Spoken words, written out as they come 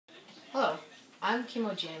Hello, I'm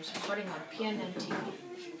Kimo James, reporting on PNN-TV.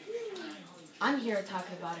 I'm here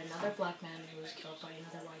talking about another black man who was killed by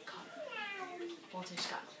another white cop, Walter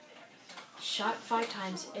Scott, shot 5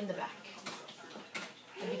 times in the back.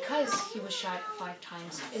 And because he was shot 5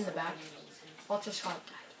 times in the back, Walter Scott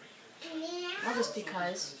died. All this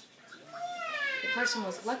because the person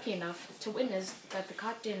was lucky enough to witness that the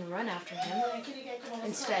cop didn't run after him,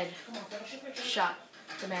 instead shot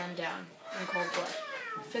the man down in cold blood.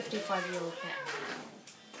 55-year-old man.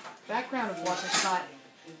 The background of Walter Scott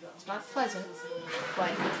is not pleasant,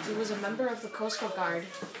 but he was a member of the Coastal Guard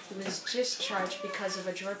who was discharged because of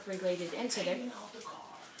a drug-related incident.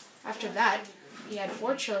 After that, he had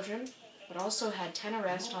 4 children, but also had 10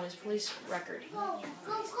 arrests on his police record,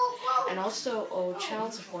 and also owed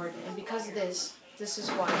child support, and because of this is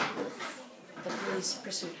why the police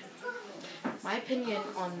pursued him. My opinion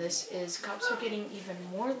on this is cops are getting even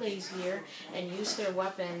more lazier and use their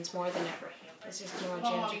weapons more than ever. This is Kimo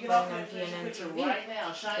James reporting on PNN-TV.